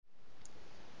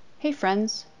Hey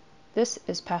friends, this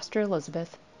is Pastor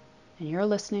Elizabeth, and you're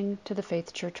listening to the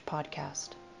Faith Church podcast.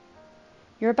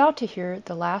 You're about to hear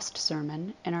the last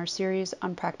sermon in our series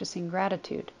on practicing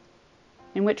gratitude,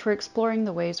 in which we're exploring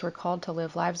the ways we're called to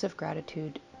live lives of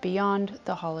gratitude beyond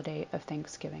the holiday of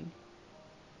Thanksgiving.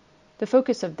 The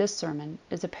focus of this sermon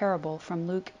is a parable from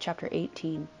Luke chapter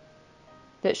 18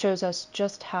 that shows us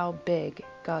just how big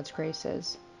God's grace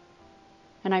is.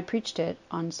 And I preached it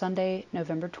on Sunday,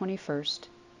 November 21st,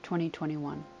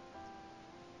 2021.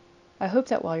 I hope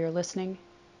that while you're listening,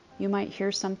 you might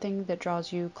hear something that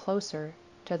draws you closer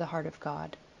to the heart of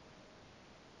God.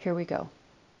 Here we go.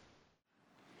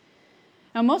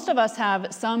 Now, most of us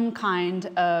have some kind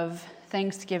of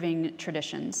Thanksgiving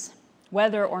traditions,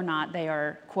 whether or not they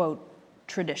are, quote,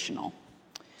 traditional.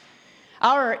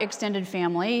 Our extended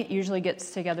family usually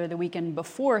gets together the weekend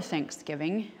before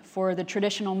Thanksgiving for the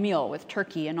traditional meal with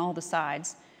turkey and all the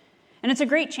sides. And it's a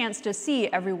great chance to see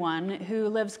everyone who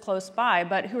lives close by,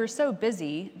 but who are so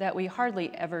busy that we hardly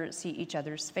ever see each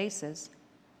other's faces.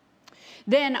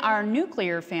 Then our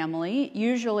nuclear family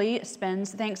usually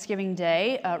spends Thanksgiving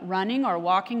Day running or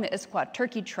walking the Issaquah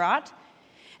Turkey Trot.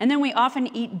 And then we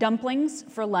often eat dumplings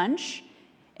for lunch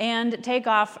and take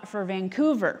off for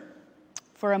Vancouver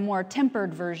for a more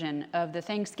tempered version of the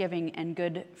Thanksgiving and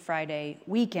Good Friday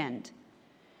weekend.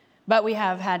 But we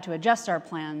have had to adjust our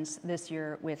plans this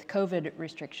year with COVID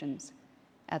restrictions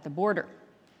at the border.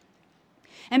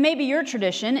 And maybe your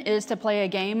tradition is to play a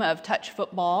game of touch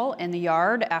football in the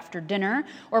yard after dinner,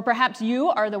 or perhaps you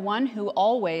are the one who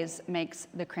always makes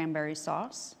the cranberry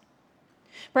sauce.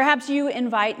 Perhaps you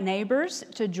invite neighbors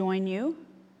to join you,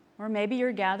 or maybe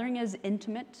your gathering is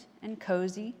intimate and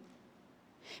cozy.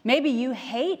 Maybe you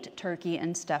hate turkey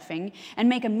and stuffing and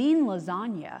make a mean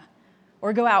lasagna,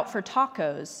 or go out for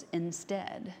tacos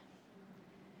instead.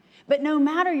 But no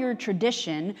matter your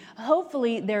tradition,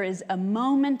 hopefully there is a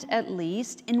moment at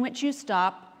least in which you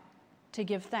stop to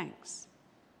give thanks.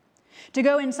 To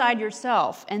go inside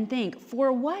yourself and think,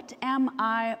 for what am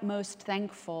I most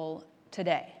thankful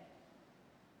today?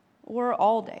 Or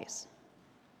all days?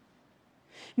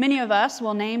 Many of us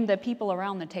will name the people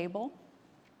around the table,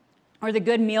 or the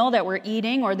good meal that we're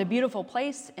eating, or the beautiful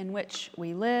place in which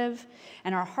we live,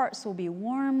 and our hearts will be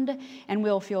warmed, and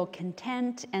we'll feel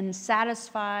content and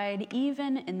satisfied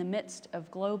even in the midst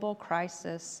of global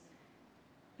crisis,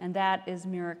 and that is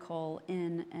miracle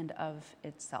in and of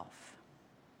itself.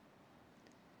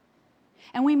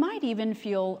 And we might even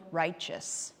feel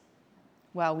righteous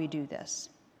while we do this.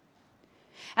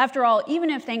 After all, even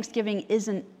if Thanksgiving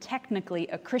isn't technically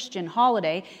a Christian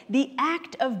holiday, the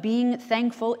act of being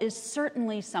thankful is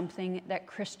certainly something that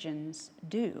Christians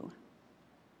do.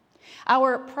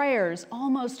 Our prayers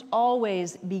almost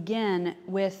always begin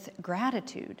with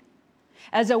gratitude,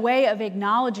 as a way of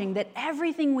acknowledging that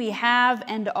everything we have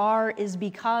and are is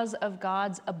because of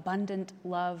God's abundant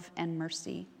love and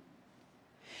mercy.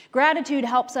 Gratitude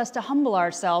helps us to humble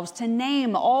ourselves, to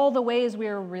name all the ways we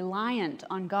are reliant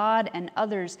on God and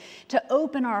others, to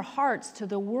open our hearts to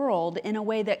the world in a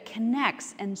way that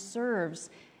connects and serves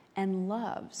and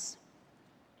loves.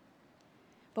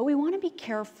 But we want to be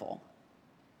careful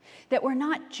that we're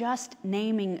not just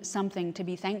naming something to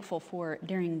be thankful for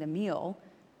during the meal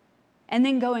and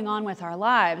then going on with our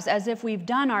lives as if we've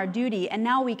done our duty and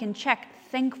now we can check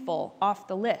thankful off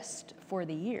the list for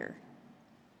the year.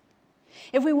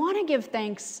 If we want to give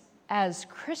thanks as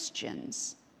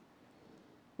Christians,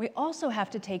 we also have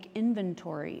to take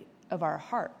inventory of our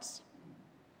hearts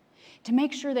to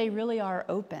make sure they really are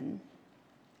open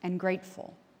and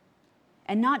grateful,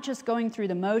 and not just going through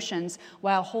the motions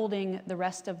while holding the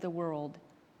rest of the world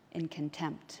in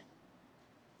contempt.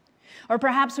 Or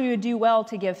perhaps we would do well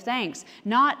to give thanks,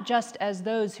 not just as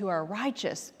those who are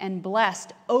righteous and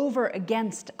blessed over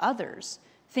against others,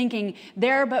 thinking,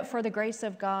 there but for the grace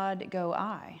of God go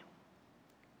I.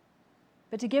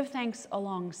 But to give thanks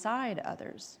alongside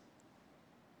others,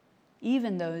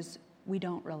 even those we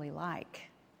don't really like.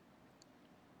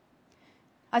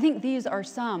 I think these are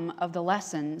some of the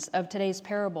lessons of today's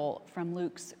parable from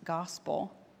Luke's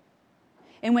gospel,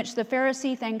 in which the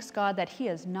Pharisee thanks God that he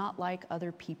is not like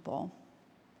other people.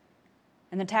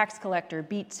 And the tax collector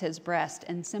beats his breast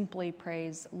and simply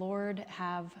prays, Lord,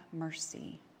 have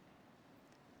mercy.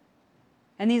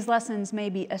 And these lessons may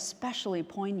be especially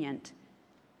poignant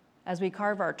as we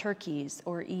carve our turkeys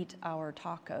or eat our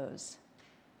tacos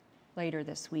later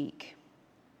this week.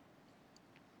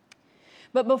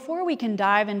 But before we can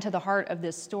dive into the heart of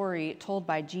this story told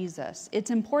by Jesus, it's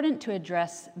important to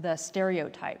address the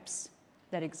stereotypes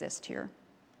that exist here.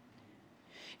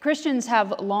 Christians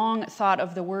have long thought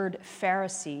of the word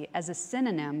Pharisee as a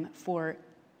synonym for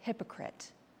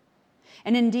hypocrite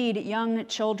And indeed, young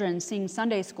children sing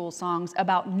Sunday school songs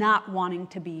about not wanting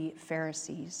to be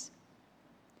Pharisees.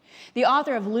 The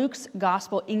author of Luke's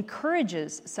gospel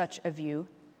encourages such a view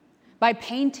by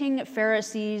painting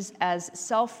Pharisees as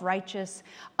self-righteous,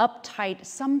 uptight,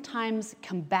 sometimes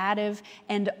combative,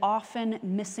 and often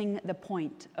missing the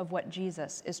point of what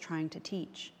Jesus is trying to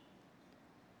teach.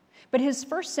 But his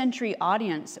first century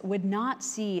audience would not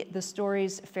see the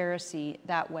story's Pharisee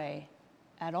that way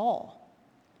at all.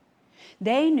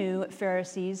 They knew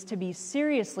Pharisees to be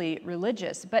seriously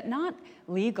religious, but not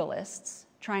legalists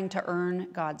trying to earn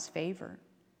God's favor.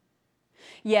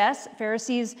 Yes,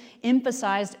 Pharisees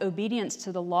emphasized obedience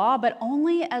to the law, but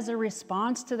only as a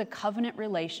response to the covenant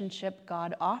relationship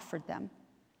God offered them,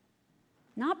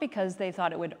 not because they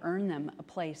thought it would earn them a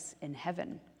place in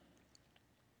heaven.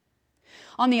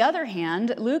 On the other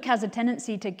hand, Luke has a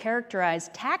tendency to characterize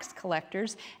tax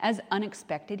collectors as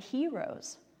unexpected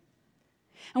heroes.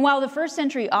 And while the first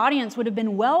century audience would have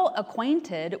been well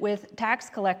acquainted with tax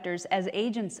collectors as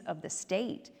agents of the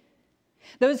state,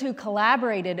 those who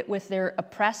collaborated with their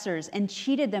oppressors and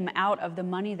cheated them out of the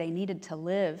money they needed to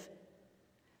live,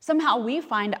 somehow we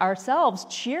find ourselves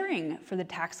cheering for the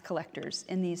tax collectors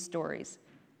in these stories,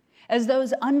 as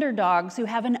those underdogs who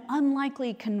have an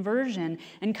unlikely conversion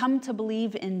and come to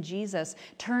believe in Jesus,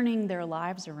 turning their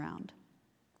lives around.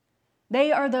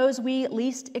 They are those we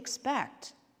least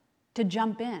expect to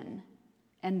jump in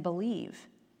and believe.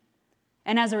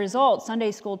 And as a result,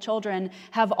 Sunday school children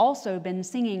have also been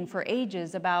singing for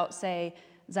ages about, say,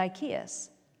 Zacchaeus,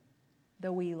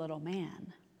 the wee little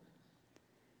man.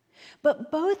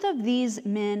 But both of these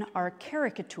men are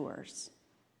caricatures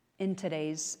in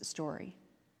today's story.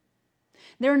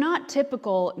 They're not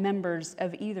typical members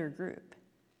of either group.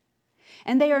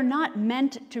 And they are not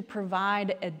meant to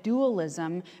provide a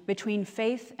dualism between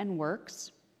faith and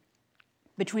works,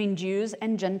 between Jews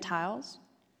and Gentiles,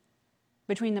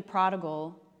 between the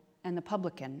prodigal and the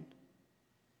publican.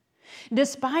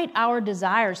 Despite our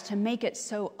desires to make it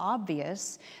so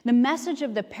obvious, the message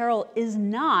of the parable is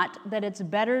not that it's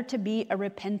better to be a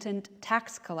repentant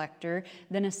tax collector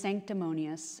than a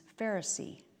sanctimonious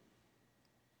Pharisee.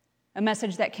 A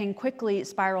message that can quickly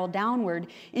spiral downward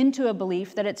into a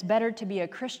belief that it's better to be a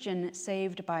Christian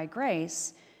saved by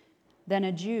grace than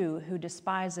a Jew who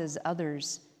despises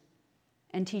others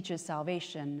and teaches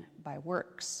salvation by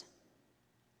works.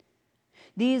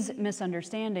 These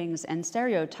misunderstandings and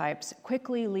stereotypes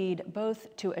quickly lead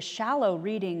both to a shallow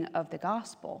reading of the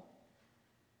gospel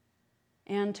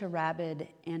and to rabid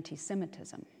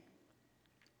anti-Semitism.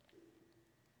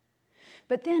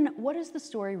 But then, what is the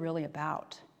story really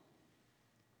about?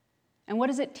 And what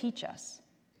does it teach us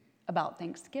about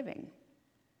Thanksgiving?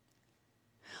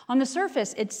 On the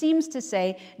surface, it seems to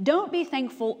say, don't be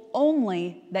thankful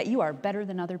only that you are better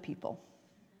than other people.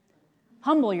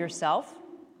 Humble yourself,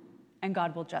 and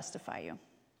God will justify you.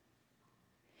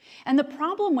 And the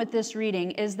problem with this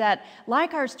reading is that,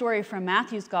 like our story from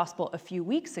Matthew's gospel a few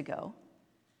weeks ago,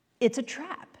 it's a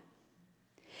trap.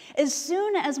 As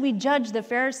soon as we judge the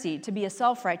Pharisee to be a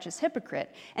self-righteous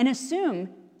hypocrite and assume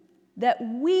that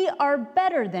we are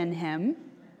better than him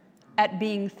at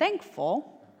being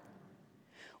thankful,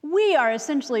 we are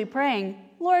essentially praying,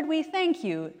 Lord, we thank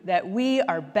you that we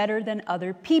are better than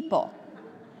other people.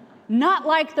 Not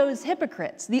like those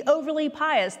hypocrites, the overly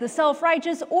pious, the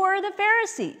self-righteous, or the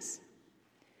Pharisees.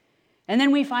 And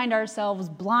then we find ourselves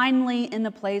blindly in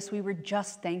the place we were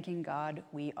just thanking God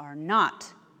we are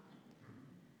not.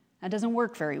 That doesn't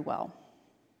work very well,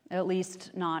 at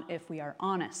least not if we are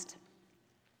honest.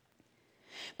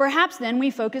 Perhaps then we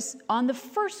focus on the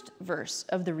first verse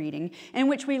of the reading, in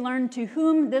which we learn to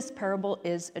whom this parable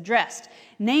is addressed,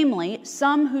 namely,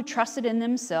 some who trusted in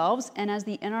themselves, and as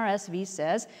the NRSV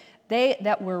says, they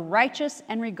that were righteous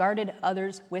and regarded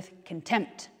others with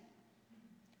contempt.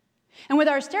 And with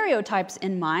our stereotypes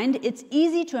in mind, it's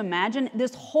easy to imagine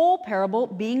this whole parable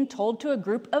being told to a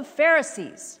group of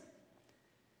Pharisees.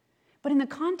 But in the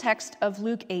context of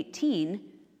Luke 18,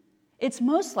 it's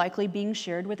most likely being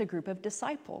shared with a group of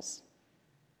disciples,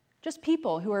 just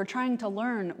people who are trying to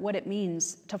learn what it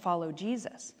means to follow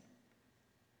Jesus,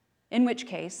 in which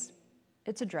case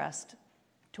it's addressed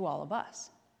to all of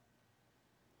us.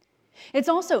 It's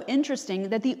also interesting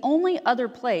that the only other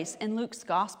place in Luke's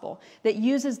gospel that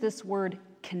uses this word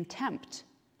contempt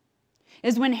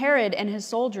is when Herod and his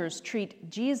soldiers treat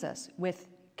Jesus with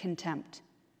contempt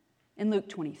in Luke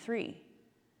 23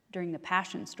 during the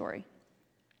Passion story.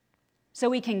 So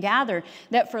we can gather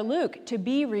that for Luke, to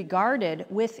be regarded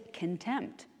with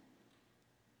contempt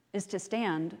is to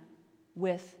stand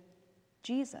with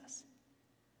Jesus.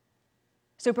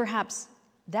 So perhaps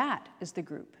that is the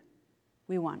group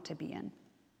we want to be in.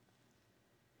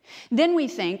 Then we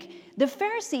think the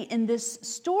Pharisee in this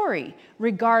story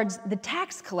regards the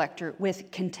tax collector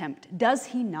with contempt. Does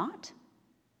he not?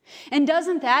 And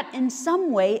doesn't that in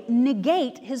some way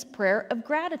negate his prayer of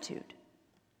gratitude?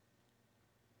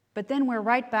 But then we're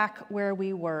right back where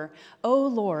we were. Oh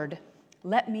Lord,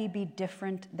 let me be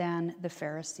different than the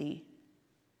Pharisee.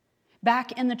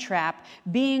 Back in the trap,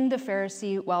 being the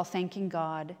Pharisee while thanking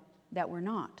God that we're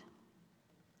not.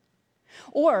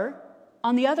 Or,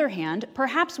 on the other hand,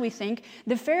 perhaps we think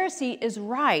the Pharisee is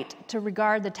right to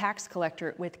regard the tax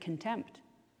collector with contempt.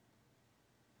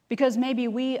 Because maybe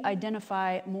we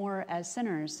identify more as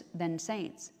sinners than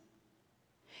saints,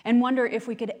 and wonder if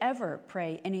we could ever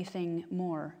pray anything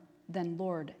more than,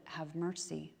 Lord, have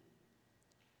mercy.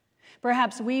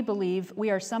 Perhaps we believe we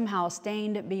are somehow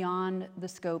stained beyond the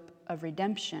scope of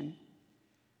redemption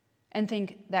and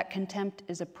think that contempt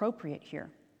is appropriate here,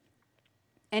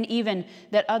 and even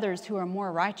that others who are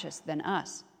more righteous than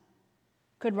us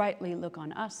could rightly look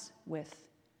on us with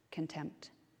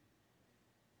contempt.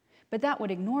 But that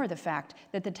would ignore the fact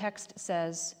that the text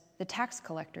says the tax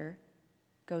collector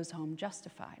goes home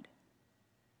justified.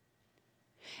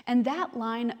 And that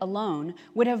line alone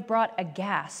would have brought a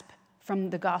gasp from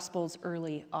the gospel's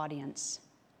early audience.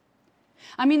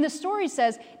 I mean, the story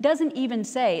doesn't even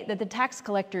say that the tax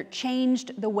collector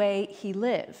changed the way he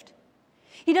lived.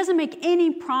 He doesn't make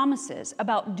any promises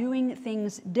about doing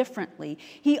things differently.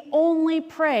 He only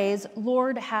prays,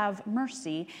 Lord, have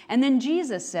mercy. And then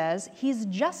Jesus says he's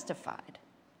justified.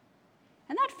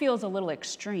 And that feels a little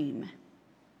extreme.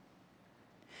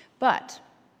 But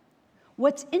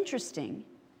what's interesting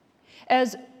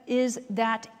is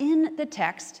that in the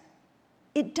text,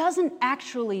 it doesn't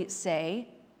actually say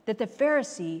that the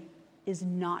Pharisee is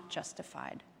not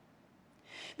justified.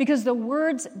 Because the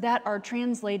words that are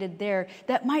translated there,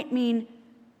 that might mean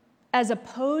as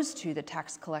opposed to the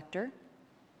tax collector,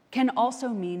 can also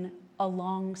mean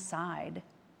alongside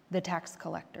the tax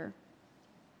collector.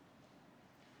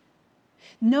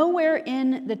 Nowhere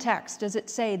in the text does it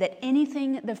say that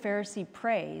anything the Pharisee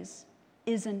prays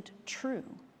isn't true.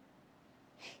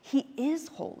 He is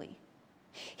holy.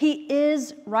 He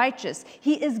is righteous.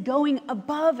 He is going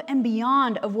above and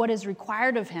beyond of what is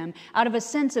required of him out of a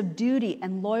sense of duty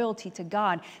and loyalty to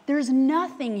God. There's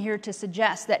nothing here to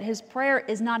suggest that his prayer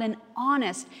is not an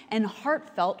honest and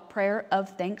heartfelt prayer of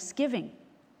thanksgiving.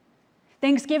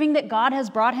 Thanksgiving that God has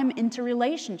brought him into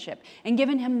relationship and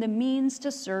given him the means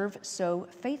to serve so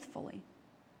faithfully.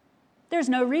 There's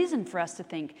no reason for us to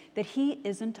think that he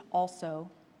isn't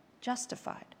also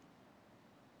justified.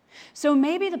 So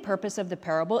maybe the purpose of the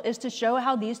parable is to show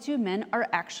how these two men are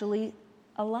actually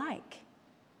alike,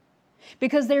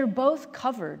 because they're both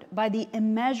covered by the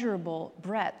immeasurable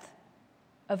breadth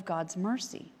of God's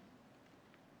mercy.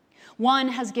 One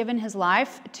has given his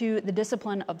life to the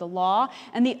discipline of the law,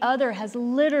 and the other has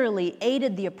literally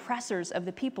aided the oppressors of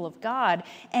the people of God,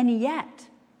 and yet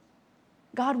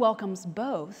God welcomes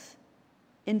both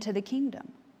into the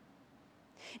kingdom.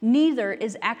 Neither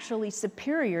is actually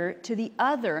superior to the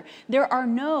other. There are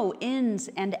no ins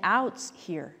and outs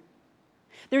here.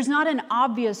 There's not an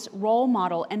obvious role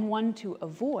model and one to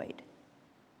avoid.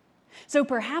 So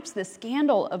perhaps the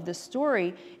scandal of the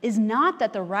story is not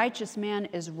that the righteous man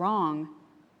is wrong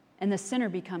and the sinner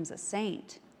becomes a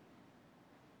saint.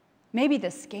 Maybe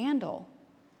the scandal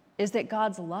is that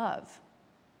God's love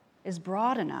is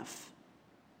broad enough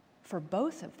for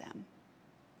both of them.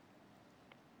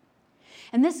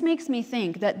 And this makes me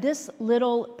think that this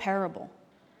little parable,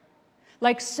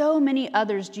 like so many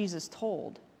others Jesus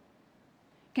told,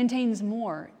 contains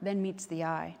more than meets the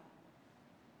eye.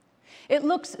 It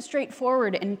looks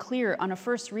straightforward and clear on a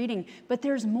first reading, but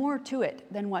there's more to it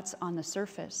than what's on the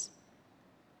surface.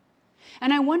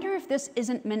 And I wonder if this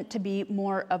isn't meant to be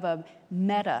more of a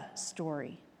meta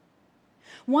story,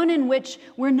 one in which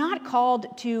we're not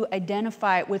called to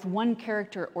identify with one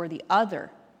character or the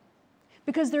other,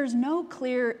 because there's no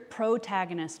clear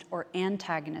protagonist or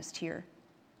antagonist here.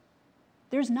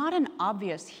 There's not an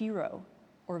obvious hero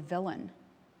or villain.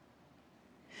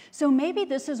 So maybe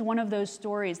this is one of those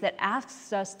stories that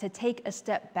asks us to take a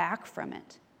step back from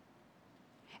it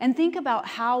and think about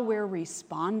how we're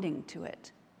responding to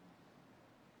it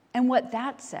and what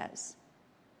that says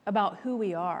about who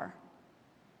we are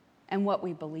and what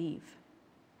we believe.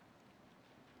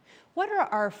 What are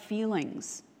our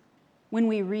feelings when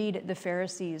we read the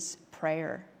Pharisee's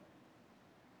prayer?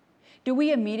 Do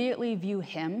we immediately view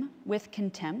him with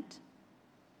contempt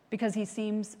because he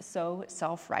seems so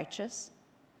self-righteous?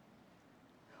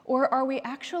 Or are we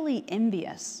actually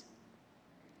envious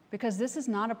because this is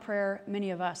not a prayer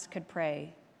many of us could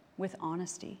pray with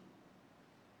honesty?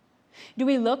 Do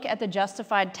we look at the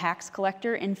justified tax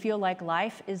collector and feel like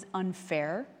life is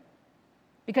unfair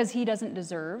because he doesn't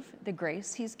deserve the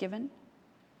grace he's given?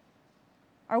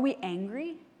 Are we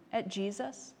angry at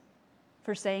Jesus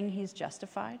for saying he's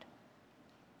justified?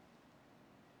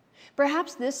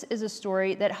 Perhaps this is a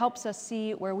story that helps us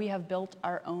see where we have built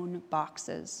our own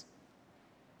boxes,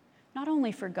 not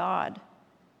only for God,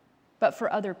 but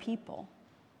for other people,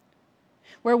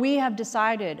 where we have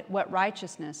decided what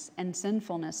righteousness and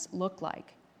sinfulness look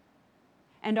like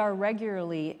and are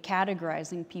regularly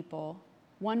categorizing people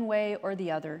one way or the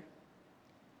other,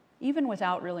 even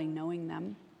without really knowing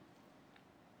them.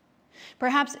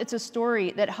 Perhaps it's a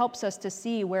story that helps us to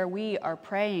see where we are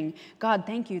praying, God,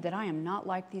 thank you that I am not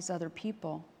like these other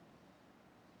people,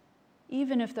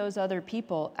 even if those other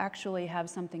people actually have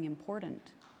something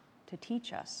important to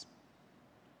teach us.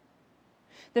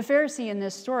 The Pharisee in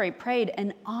this story prayed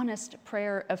an honest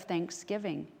prayer of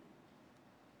thanksgiving,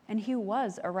 and he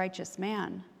was a righteous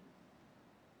man.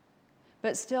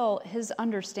 But still, his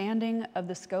understanding of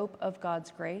the scope of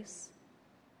God's grace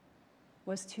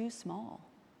was too small.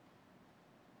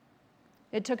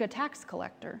 It took a tax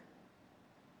collector,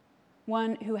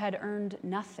 one who had earned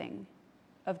nothing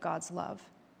of God's love,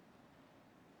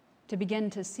 to begin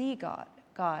to see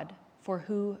God for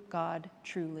who God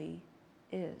truly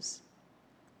is.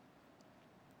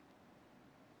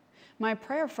 My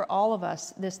prayer for all of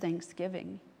us this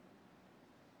Thanksgiving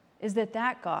is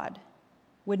that God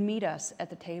would meet us at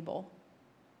the table,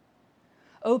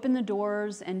 open the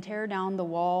doors and tear down the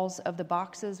walls of the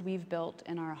boxes we've built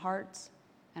in our hearts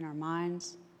and our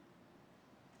minds,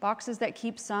 boxes that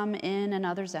keep some in and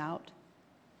others out,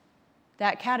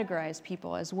 that categorize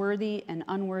people as worthy and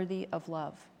unworthy of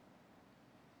love.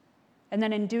 And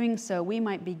that in doing so, we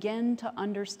might begin to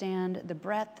understand the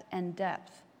breadth and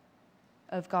depth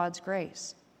of God's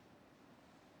grace,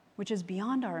 which is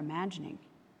beyond our imagining,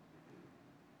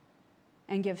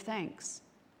 and give thanks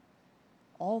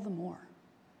all the more.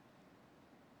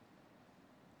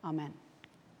 Amen.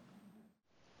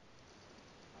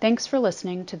 Thanks for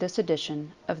listening to this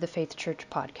edition of the Faith Church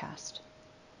podcast.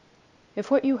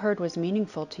 If what you heard was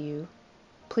meaningful to you,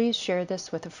 please share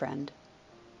this with a friend.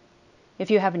 If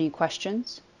you have any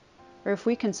questions, or if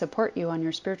we can support you on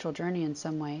your spiritual journey in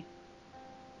some way,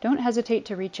 don't hesitate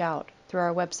to reach out through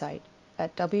our website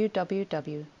at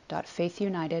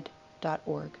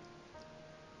www.faithunited.org.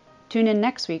 Tune in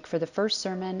next week for the first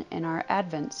sermon in our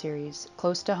Advent series,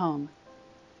 Close to Home,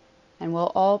 and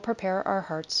we'll all prepare our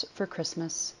hearts for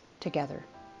Christmas together.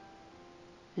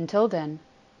 Until then,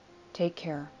 take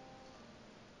care.